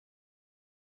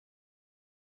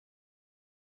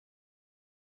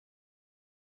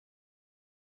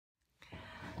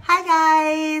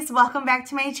Hi guys, welcome back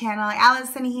to my channel.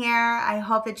 Allison here. I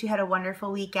hope that you had a wonderful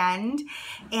weekend,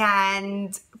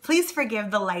 and please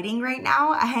forgive the lighting right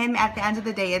now. I'm at the end of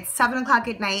the day. It's 7 o'clock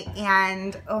at night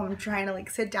and I'm trying to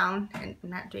sit down and I'm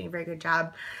not doing a very good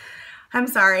job. I'm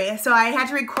sorry. So I had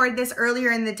to record this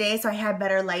earlier in the day so I had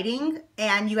better lighting,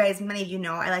 and you guys, many of you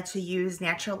know I like to use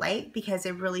natural light because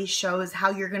it really shows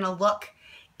how you're gonna look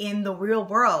in the real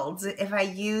world. If I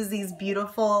use these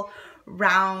beautiful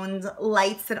round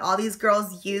lights that all these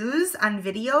girls use on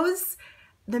videos,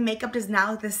 the makeup does not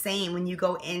look the same when you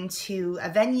go into a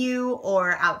venue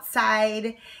or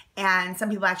outside, and some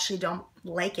people actually don't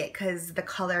like it because the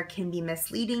color can be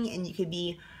misleading and you could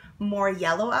be more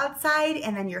yellow outside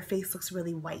and then your face looks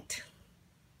really white.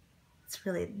 It's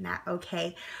really not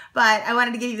okay. But I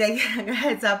wanted to give you a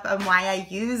heads up on why I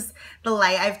use the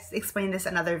light. I've explained this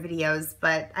in other videos,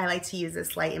 but I like to use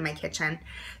this light in my kitchen.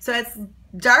 So it's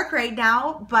dark right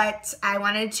now, but I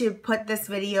wanted to put this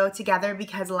video together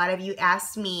because a lot of you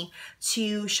asked me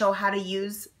to show how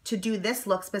to do this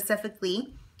look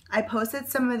specifically. I posted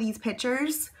some of these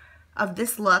pictures of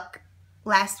this look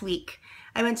last week.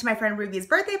 I went to my friend Ruby's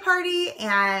birthday party,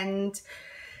 and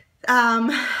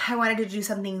I wanted to do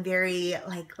something very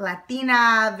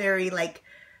Latina, very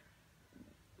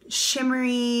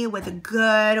shimmery with a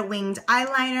good winged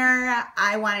eyeliner.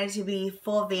 I wanted to be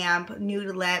full vamp,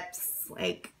 nude lips.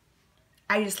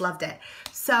 I just loved it.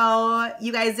 So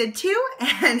you guys did too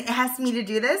and asked me to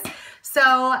do this. So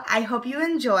I hope you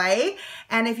enjoy.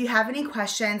 And if you have any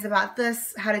questions about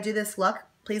this, how to do this look,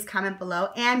 please comment below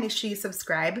and make sure you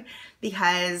subscribe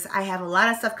because I have a lot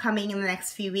of stuff coming in the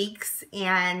next few weeks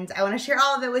and I want to share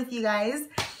all of it with you guys.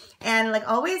 And like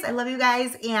always, I love you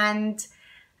guys, and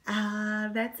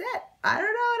that's it. I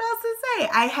don't know what else to say.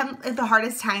 I have the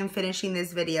hardest time finishing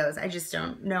these videos. I just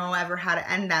don't know ever how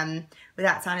to end them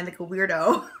without sounding like a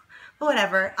weirdo. But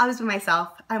whatever, I'll just be myself.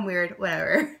 I'm weird,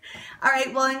 whatever. All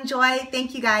right, well enjoy.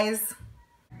 Thank you guys.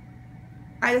 All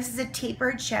right, this is a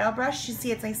tapered shadow brush. You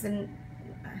see it's nice and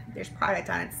there's product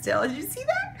on it still. Did you see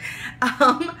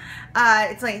that?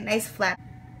 It's like nice flat.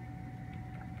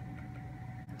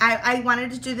 I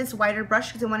wanted to do this wider brush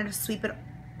because I wanted to sweep it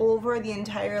over the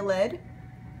entire lid.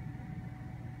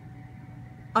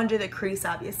 Under the crease,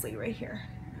 obviously, right here.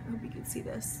 I hope you can see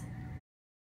this.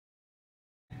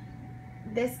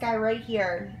 This guy right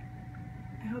here.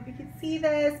 I hope you can see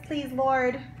this, please,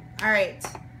 Lord. All right.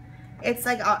 It's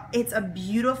like it's a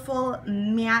beautiful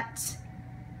matte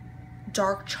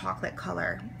dark chocolate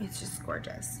color. It's just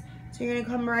gorgeous. So you're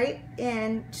gonna come right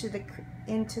into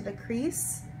the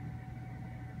crease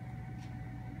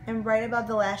and right above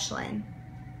the lash line,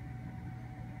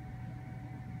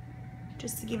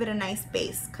 just to give it a nice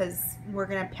base because we're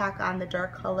gonna pack on the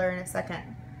dark color in a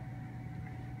second.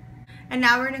 And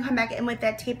now we're gonna come back in with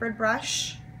that tapered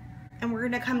brush and we're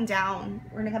gonna come down.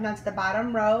 We're gonna come down to the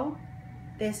bottom row.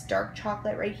 This dark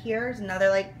chocolate right here is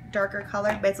another darker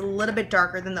color, but it's a little bit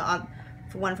darker than the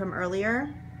one from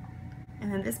earlier.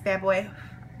 And then this bad boy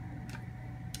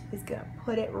is gonna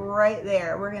put it right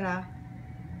there. We're gonna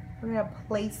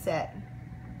place it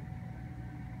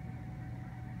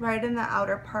right in the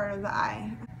outer part of the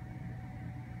eye.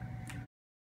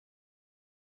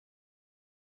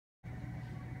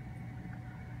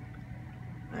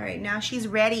 All right, now she's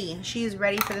ready. She's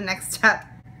ready for the next step.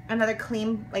 Another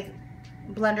clean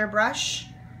blender brush.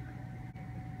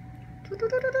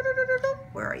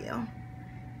 Where are you?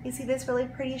 You see this really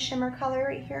pretty shimmer color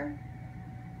right here?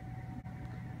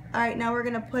 All right, now we're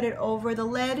gonna put it over the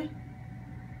lid.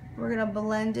 We're gonna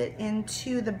blend it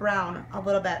into the brown a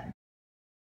little bit.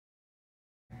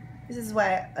 This is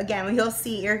why, again,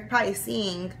 you're probably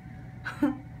seeing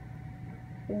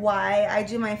why I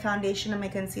do my foundation and my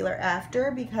concealer after,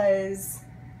 because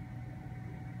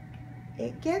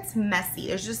it gets messy.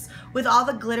 There's just, with all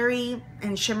the glittery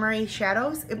and shimmery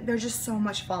shadows, there's just so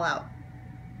much fallout.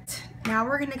 Now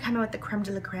we're gonna come in with the creme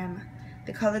de la creme,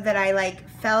 the color that I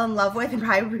fell in love with and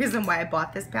probably the reason why I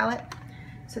bought this palette.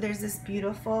 So there's this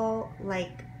beautiful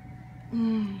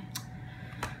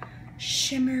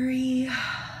shimmery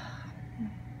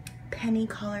penny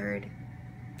colored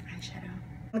eyeshadow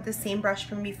with the same brush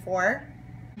from before.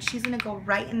 She's gonna go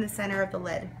right in the center of the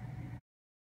lid.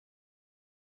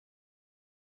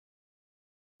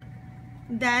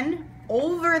 Then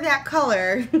over that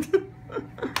color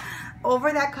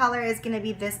over that color is gonna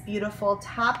be this beautiful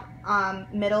top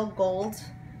middle gold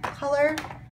color.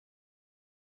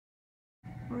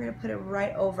 We're gonna put it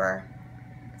right over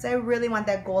because I really want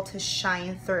that gold to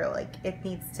shine through. It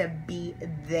needs to be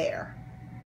there.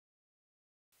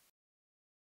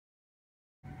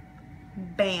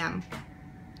 Bam,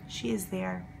 she is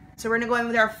there. So we're gonna go in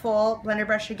with our full blender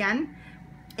brush again,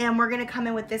 and we're gonna come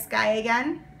in with this guy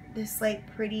again, this like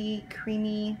pretty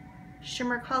creamy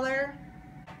shimmer color.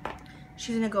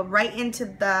 She's gonna go right into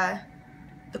the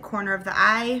corner of the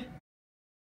eye.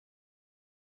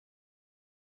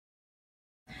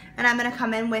 And I'm gonna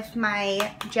come in with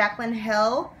my Jaclyn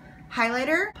Hill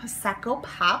highlighter, Prosecco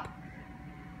Pop.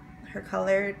 Her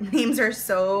color names are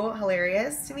so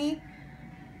hilarious to me.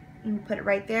 And put it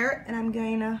right there, and I'm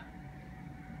going to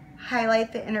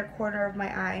highlight the inner corner of my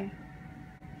eye.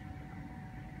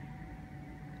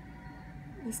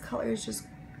 This color is just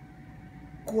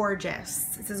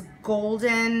gorgeous. It's this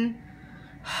golden,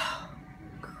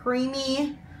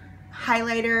 creamy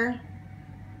highlighter.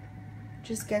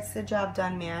 Just gets the job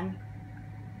done, man.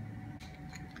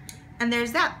 And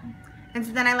there's that. And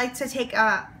so then I like to take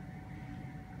a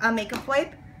makeup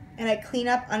wipe and I clean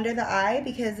up under the eye,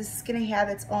 because this is gonna have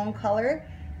its own color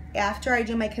after I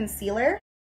do my concealer.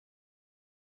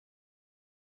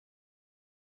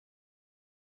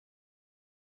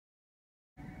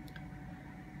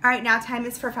 All right, now time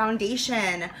is for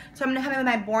foundation. So I'm gonna come in with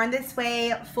my Born This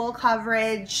Way full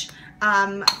coverage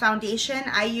foundation.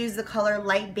 I use the color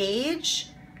Light Beige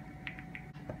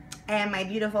and my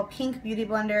beautiful pink beauty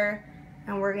blender,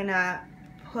 and we're gonna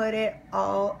put it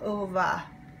all over.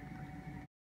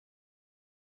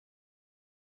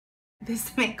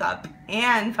 This makeup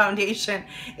and foundation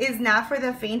is not for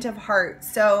the faint of heart.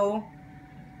 So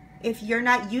if you're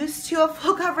not used to a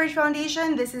full coverage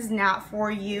foundation, this is not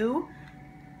for you.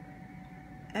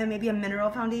 And maybe a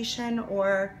mineral foundation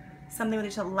or something with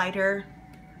just a lighter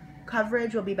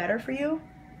coverage will be better for you.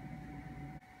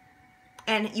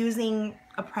 And using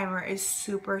a primer is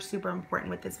super, super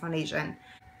important with this foundation.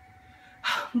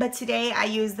 But today I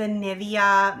use the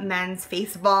Nivia Men's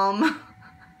Face Balm.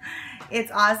 It's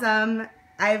awesome.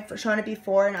 I've shown it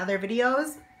before in other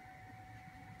videos.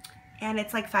 And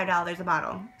it's like $5 a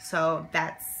bottle. So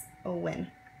that's a win.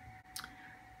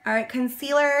 All right,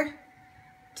 concealer.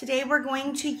 Today we're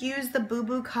going to use the Boo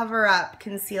Boo Cover Up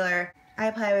concealer. I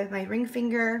apply it with my ring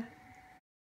finger.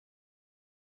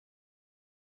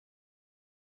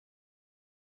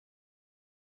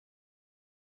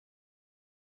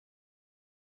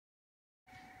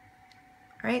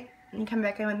 All right, and come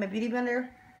back in with my beauty blender.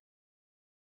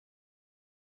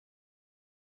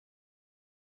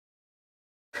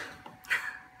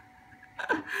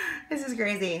 This is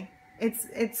crazy.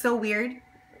 It's so weird,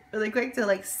 really quick, to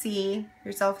like see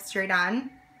yourself straight on.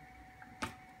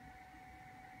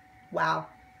 Wow.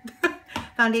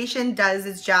 Foundation does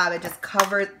its job. It just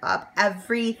covers up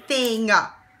everything. All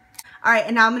right,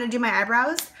 and now I'm gonna do my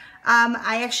eyebrows.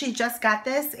 I actually just got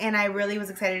this and I really was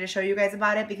excited to show you guys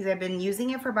about it because I've been using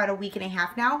it for about a week and a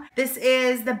half now. This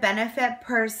is the Benifit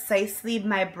Precisely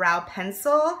My Brow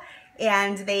Pencil,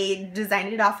 and they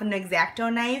designed it off an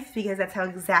X-Acto knife because that's how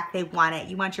exact they want it.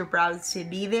 You want your brows to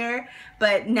be there,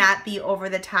 but not be over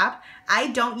the top. I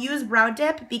don't use brow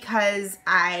dip because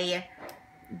I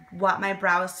want my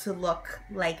brows to look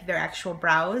like their actual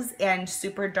brows, and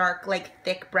super dark, like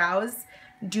thick brows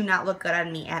do not look good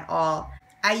on me at all.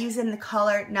 I use it in the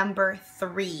color number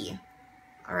 3.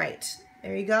 All right,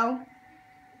 there you go.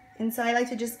 And so I like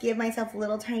to just give myself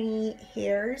little tiny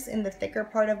hairs in the thicker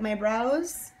part of my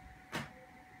brows.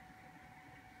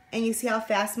 And you see how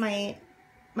fast my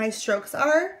strokes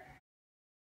are?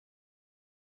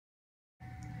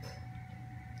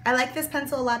 I like this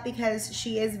pencil a lot because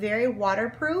she is very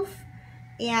waterproof,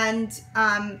 and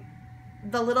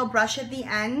the little brush at the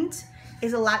end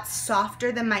is a lot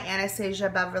softer than my Anastasia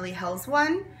Beverly Hills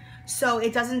one, so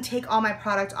it doesn't take all my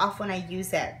product off when I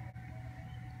use it.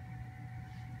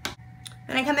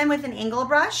 Then I come in with an angle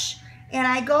brush, and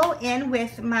I go in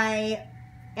with my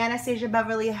Anastasia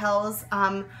Beverly Hills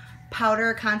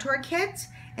powder contour kit,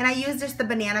 and I use just the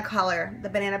banana color, the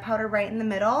banana powder right in the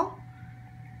middle,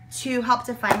 to help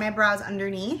define my brows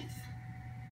underneath.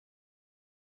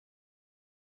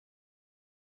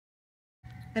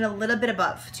 And a little bit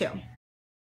above too.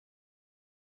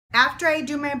 After I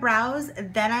do my brows,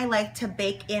 then I like to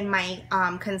bake in my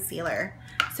concealer.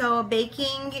 So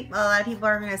baking, a lot of people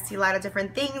are gonna see a lot of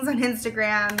different things on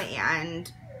Instagram,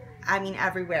 and I mean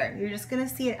everywhere. You're just gonna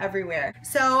see it everywhere.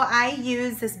 So I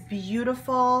use this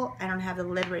beautiful, I don't have the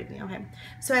lid right now, okay.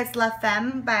 So it's La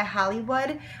Femme by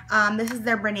Hollywood. This is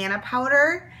their banana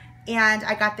powder, and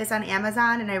I got this on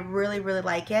Amazon and I really, really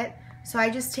like it. So I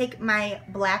just take my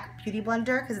black beauty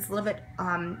blender, because it's a little bit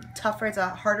tougher, it's a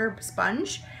harder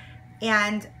sponge,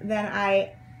 and then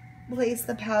I place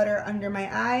the powder under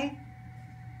my eye.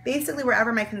 Basically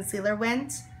wherever my concealer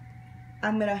went,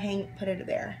 I'm gonna put it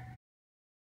there.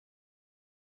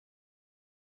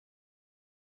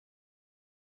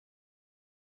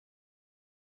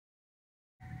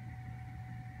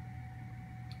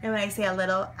 And when I say a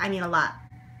little, I mean a lot.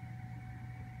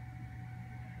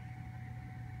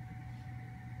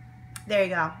 There you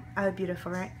go. I look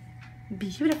beautiful, right?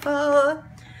 Beautiful. All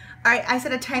right, I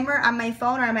set a timer on my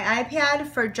phone or on my iPad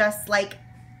for just like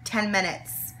 10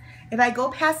 minutes. If I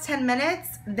go past 10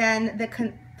 minutes, then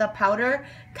the powder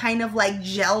kind of like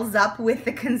gels up with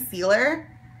the concealer,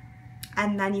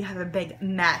 and then you have a big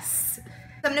mess.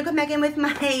 So I'm gonna go back in with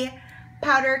my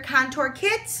powder contour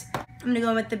kit. I'm gonna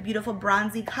go in with the beautiful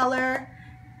bronzy color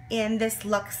in this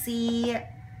Luxie,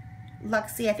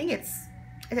 I think it's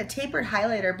a tapered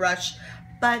highlighter brush,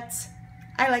 but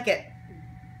I like it.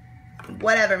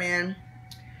 Whatever, man.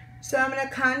 So I'm gonna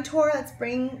contour. Let's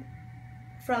bring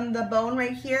from the bone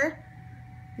right here.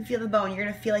 You feel the bone, you're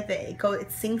gonna feel like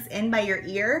it sinks in by your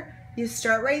ear. You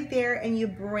start right there and you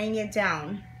bring it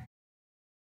down.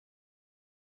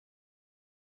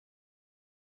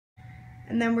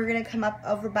 And then we're gonna come up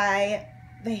over by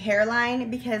the hairline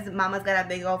because Mama's got a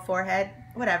big old forehead.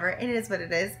 Whatever, it is what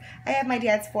it is. I have my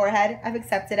dad's forehead, I've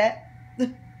accepted it.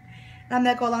 And I'm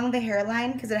gonna go along the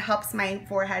hairline because it helps my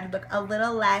forehead look a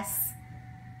little less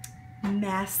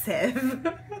massive.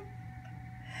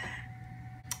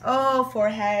 Oh,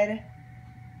 forehead,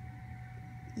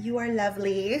 you are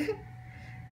lovely.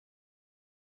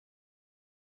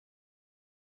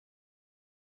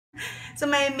 So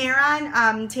my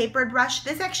Mehron tapered brush,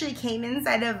 this actually came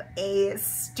inside of a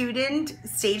student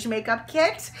stage makeup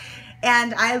kit,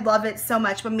 and I love it so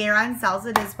much, but Mehron sells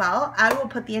it as well. I will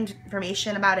put the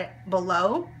information about it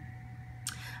below.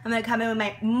 I'm gonna come in with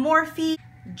my Morphe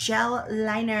gel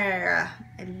liner.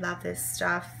 I love this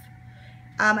stuff.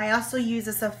 I also use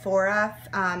a Sephora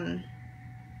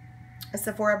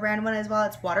brand one as well.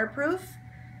 It's waterproof.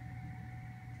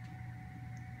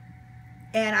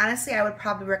 And honestly, I would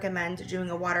probably recommend doing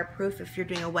a waterproof if you're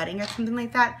doing a wedding or something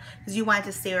like that, because you want it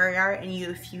to stay where you are, and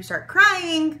if you start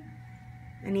crying,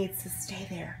 it needs to stay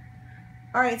there.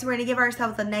 All right, so we're gonna give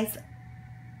ourselves a nice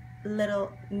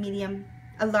little medium,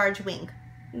 a large wing.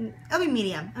 I'll be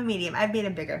medium, a medium. I've made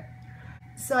it bigger.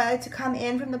 So I like to come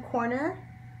in from the corner.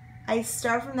 I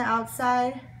start from the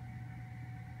outside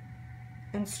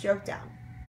and stroke down.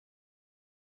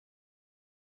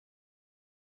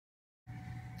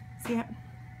 See it?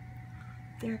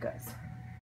 There it goes.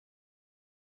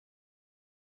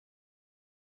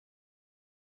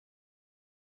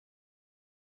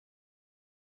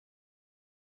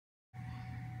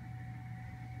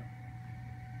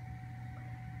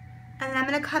 And I'm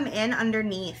gonna come in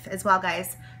underneath as well,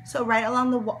 guys. So right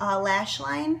along the lash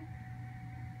line.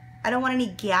 I don't want any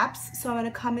gaps, so I'm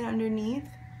gonna come in underneath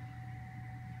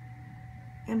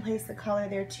and place the color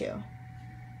there too.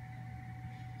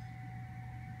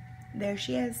 There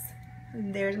she is.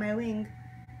 There's my wing.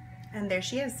 And there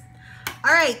she is.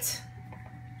 All right.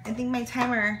 I think my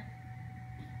timer,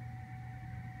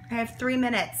 I have 3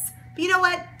 minutes. But you know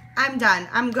what? I'm done.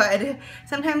 I'm good.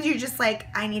 Sometimes you're just like,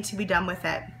 I need to be done with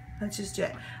it. Let's just do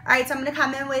it. All right, so I'm gonna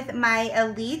come in with my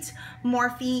Elite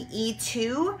Morphe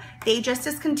E2. They just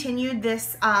discontinued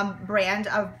this brand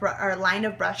of, or line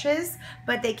of brushes,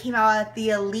 but they came out with the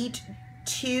Elite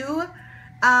 2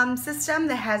 system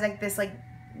that has like this like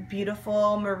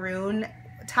beautiful maroon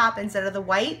top instead of the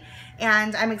white,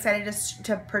 and I'm excited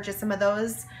to purchase some of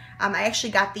those. I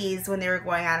actually got these when they were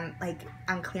going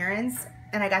on clearance,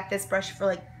 and I got this brush for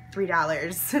like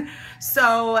 $3.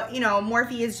 So, you know,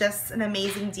 Morphe is just an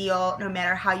amazing deal no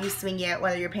matter how you swing it,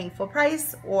 whether you're paying full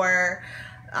price or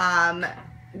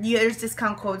there's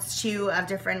discount codes too of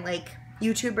different like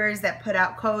YouTubers that put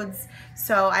out codes.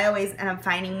 So I always end up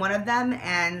finding one of them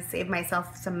and save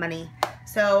myself some money.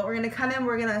 So we're gonna come in,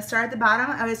 we're gonna start at the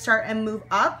bottom. I'm gonna start and move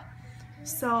up.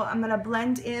 So I'm gonna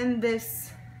blend in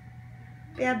this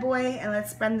bad boy and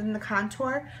let's blend in the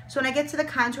contour. So when I get to the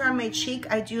contour on my cheek,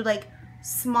 I do like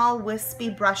small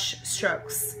wispy brush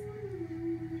strokes.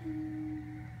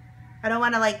 I don't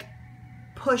want to like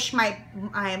push my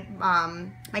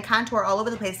contour all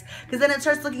over the place, because then it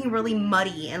starts looking really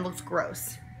muddy and looks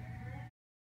gross.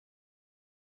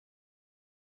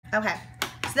 Okay,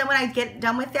 so then when I get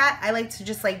done with that, I like to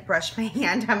just like brush my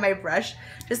hand on my brush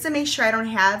just to make sure I don't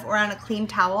have, or on a clean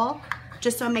towel,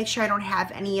 just to make sure I don't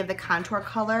have any of the contour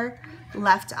color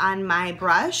left on my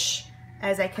brush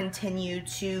as I continue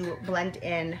to blend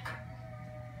in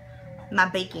my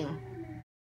baking.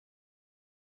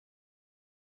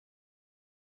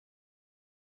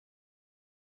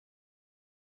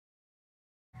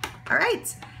 All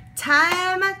right,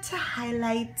 time to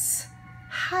highlight.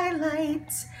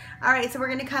 All right, so we're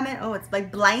gonna come in, oh, it's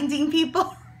like blinding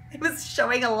people. It was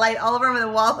showing a light all over the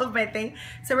wall of my thing.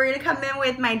 So we're gonna come in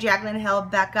with my Jaclyn Hill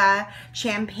Becca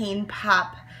Champagne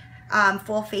Pop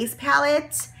full face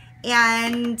palette.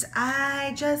 And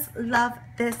I just love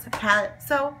this palette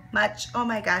so much. Oh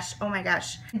my gosh, oh my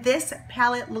gosh. This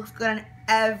palette looks good on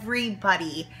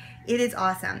everybody. It is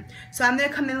awesome. So I'm gonna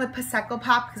come in with Prosecco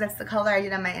Pop because that's the color I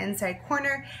did on my inside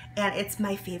corner, and it's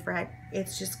my favorite.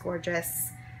 It's just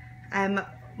gorgeous. I'm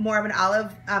more of an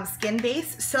olive skin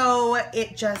base, so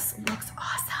it just looks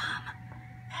awesome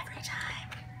every time.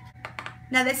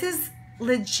 Now this is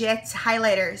legit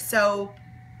highlighter, so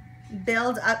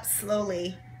build up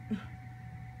slowly.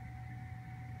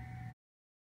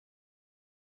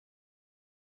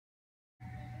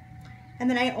 And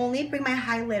then I only bring my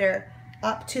highlighter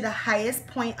up to the highest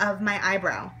point of my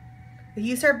eyebrow. If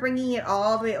you start bringing it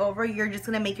all the way over, you're just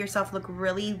gonna make yourself look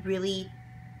really, really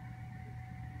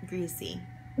greasy.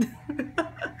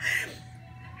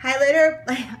 Highlighter,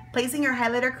 placing your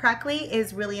highlighter correctly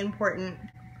is really important.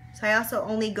 So I also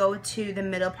only go to the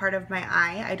middle part of my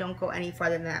eye. I don't go any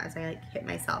farther than that as I hit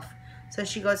myself. So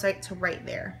she goes right to right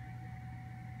there.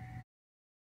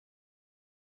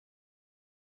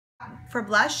 For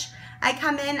blush, I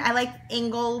come in, I like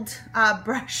angled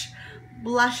brushes.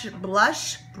 Blush, it's a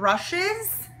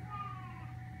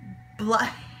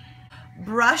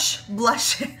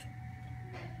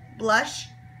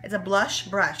blush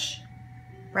brush,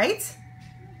 right?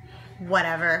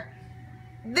 Whatever.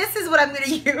 This is what I'm gonna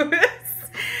use.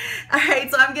 All right,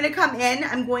 so I'm gonna come in,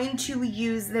 I'm going to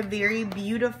use the very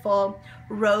beautiful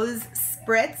Rose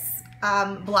Spritz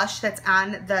blush that's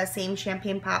on the same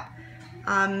Champagne Pop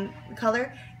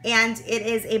color, and it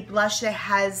is a blush that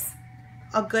has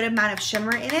a good amount of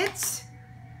shimmer in it,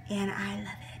 and I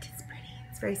love it. It's pretty,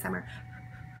 it's very summer.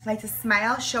 I like to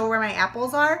smile, show where my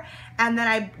apples are, and then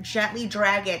I gently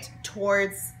drag it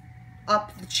towards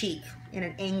up the cheek in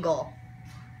an angle.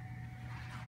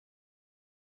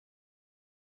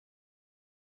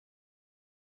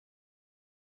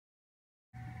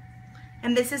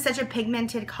 And this is such a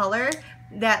pigmented color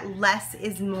that less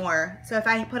is more. So if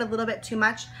I put a little bit too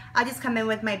much, I just come in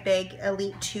with my big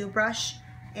Elite 2 brush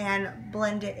and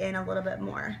blend it in a little bit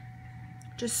more.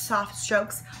 Just soft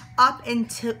strokes up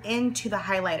into the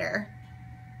highlighter,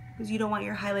 because you don't want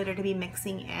your highlighter to be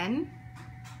mixing in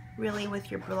really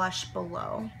with your blush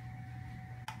below.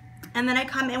 And then I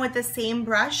come in with the same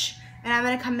brush, and I'm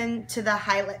gonna come into the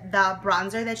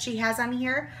bronzer that she has on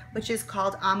here, which is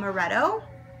called Amaretto.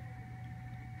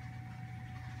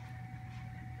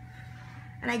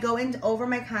 And I go in over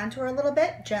my contour a little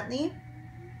bit, gently.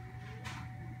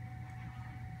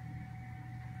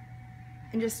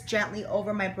 And just gently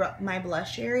over my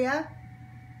blush area.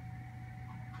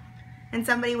 And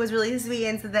somebody was really sweet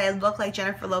and said that I looked like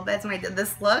Jennifer Lopez when I did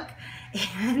this look.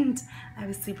 And I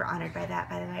was super honored by that,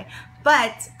 by the way.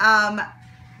 But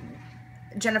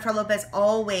Jennifer Lopez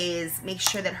always makes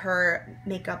sure that her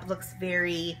makeup looks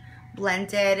very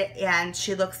blended and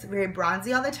she looks very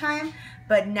bronzy all the time,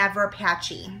 but never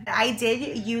patchy. I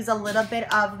did use a little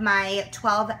bit of my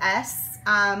 12S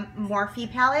Morphe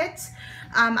palette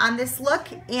on this look,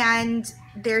 and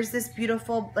there's this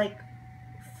beautiful like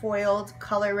foiled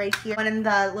color right here. One in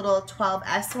the little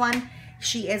 12S one,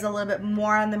 she is a little bit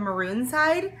more on the maroon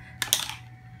side.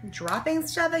 Dropping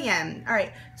stuff again. All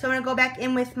right, so I'm gonna go back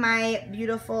in with my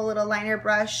beautiful little liner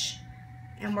brush,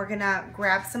 and we're gonna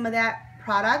grab some of that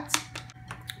product.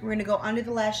 We're gonna go under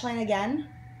the lash line again.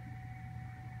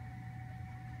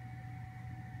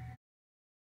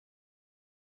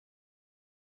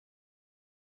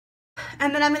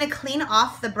 And then I'm gonna clean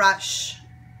off the brush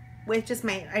with just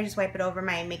I just wipe it over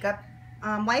my makeup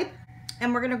wipe.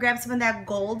 And we're gonna grab some of that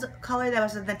gold color that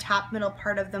was in the top middle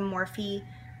part of the Morphe,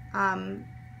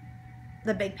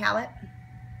 the big palette.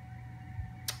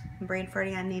 I'm brain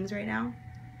farting on names right now.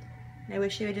 I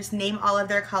wish they would just name all of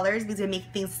their colors because it would make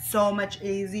things so much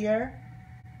easier.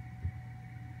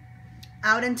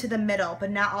 Out into the middle, but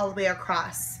not all the way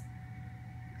across.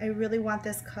 I really want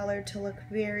this color to look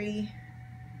very,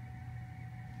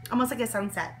 almost like a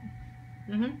sunset.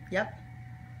 Yep.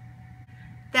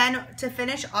 Then to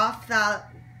finish off the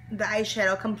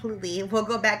eyeshadow completely, we'll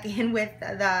go back in with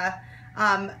the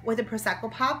Prosecco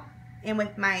Pop and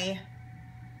with my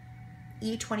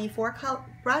E24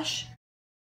 brush.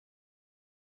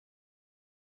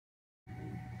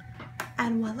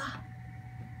 And voila.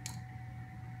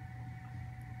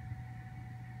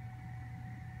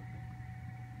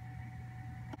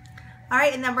 All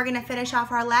right, and then we're gonna finish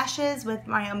off our lashes with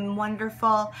my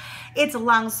wonderful, it's a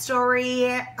long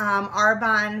story,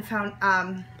 Arbonne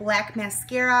black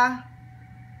mascara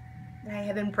that I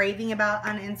have been raving about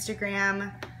on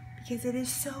Instagram because it is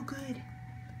so good.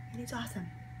 It is awesome.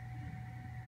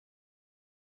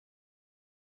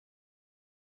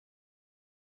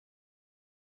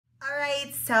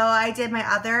 Alright, so I did my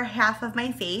other half of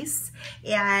my face,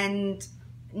 and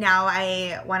now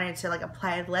I wanted to like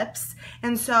apply lips,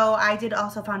 and so I did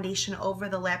also foundation over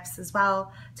the lips as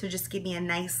well to just give me a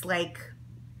nice like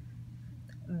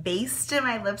base to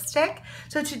my lipstick.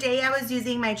 So today I was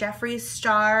using my Jeffree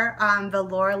Star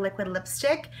Velour liquid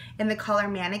lipstick in the color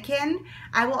Mannequin.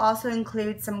 I will also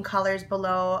include some colors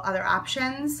below, other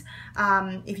options,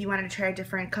 if you wanted to try a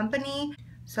different company.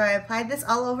 So I applied this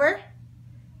all over.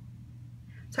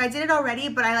 So I did it already,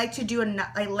 but I like to do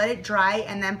I let it dry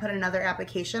and then put another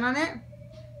application on it.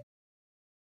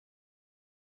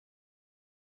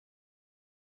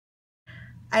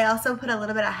 I also put a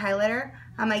little bit of highlighter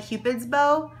on my Cupid's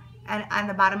bow and on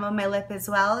the bottom of my lip as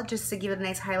well, just to give it a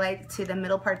nice highlight to the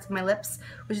middle parts of my lips,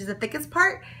 which is the thickest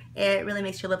part. It really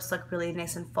makes your lips look really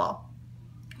nice and full.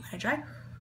 Let it dry.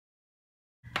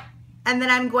 And then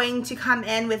I'm going to come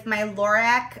in with my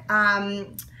Lorac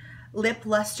Lip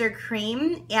Luster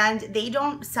Cream, and they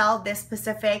don't sell this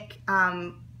specific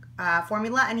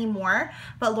formula anymore,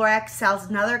 but Lorac sells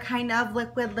another kind of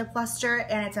liquid lip luster,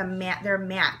 and it's a matte, they're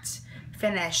matte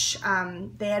finish.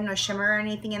 They have no shimmer or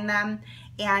anything in them,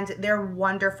 and they're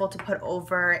wonderful to put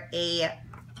over a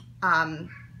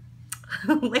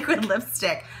liquid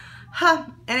lipstick.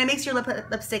 And it makes your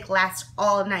lipstick last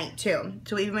all night too.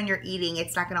 So even when you're eating,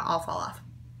 it's not gonna all fall off.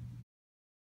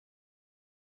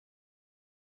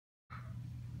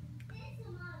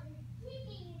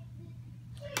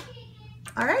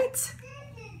 All right,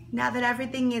 now that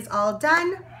everything is all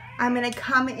done, I'm gonna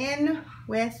come in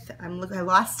with, I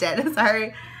lost it,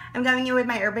 sorry. I'm coming in with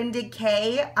my Urban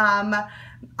Decay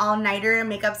All-Nighter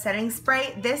Makeup Setting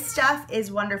Spray. This stuff is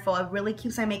wonderful. It really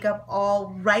keeps my makeup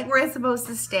all right where it's supposed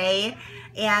to stay.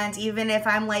 And even if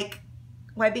I'm like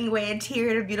wiping away a tear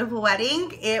at a beautiful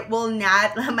wedding, it will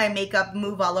not let my makeup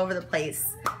move all over the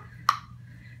place.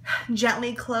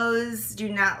 Gently close, do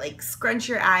not like scrunch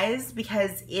your eyes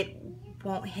because it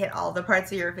won't hit all the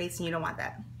parts of your face and you don't want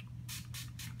that.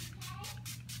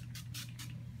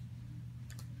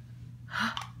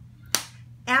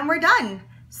 And we're done.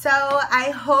 So I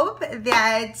hope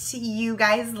that you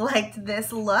guys liked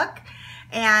this look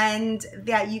and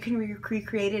that you can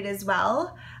recreate it as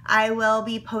well. I will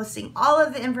be posting all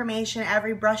of the information,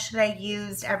 every brush that I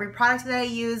used, every product that I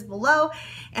used below,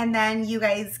 and then you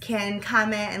guys can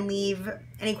comment and leave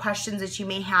any questions that you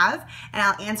may have, and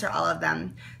I'll answer all of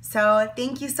them. So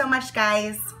thank you so much,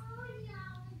 guys.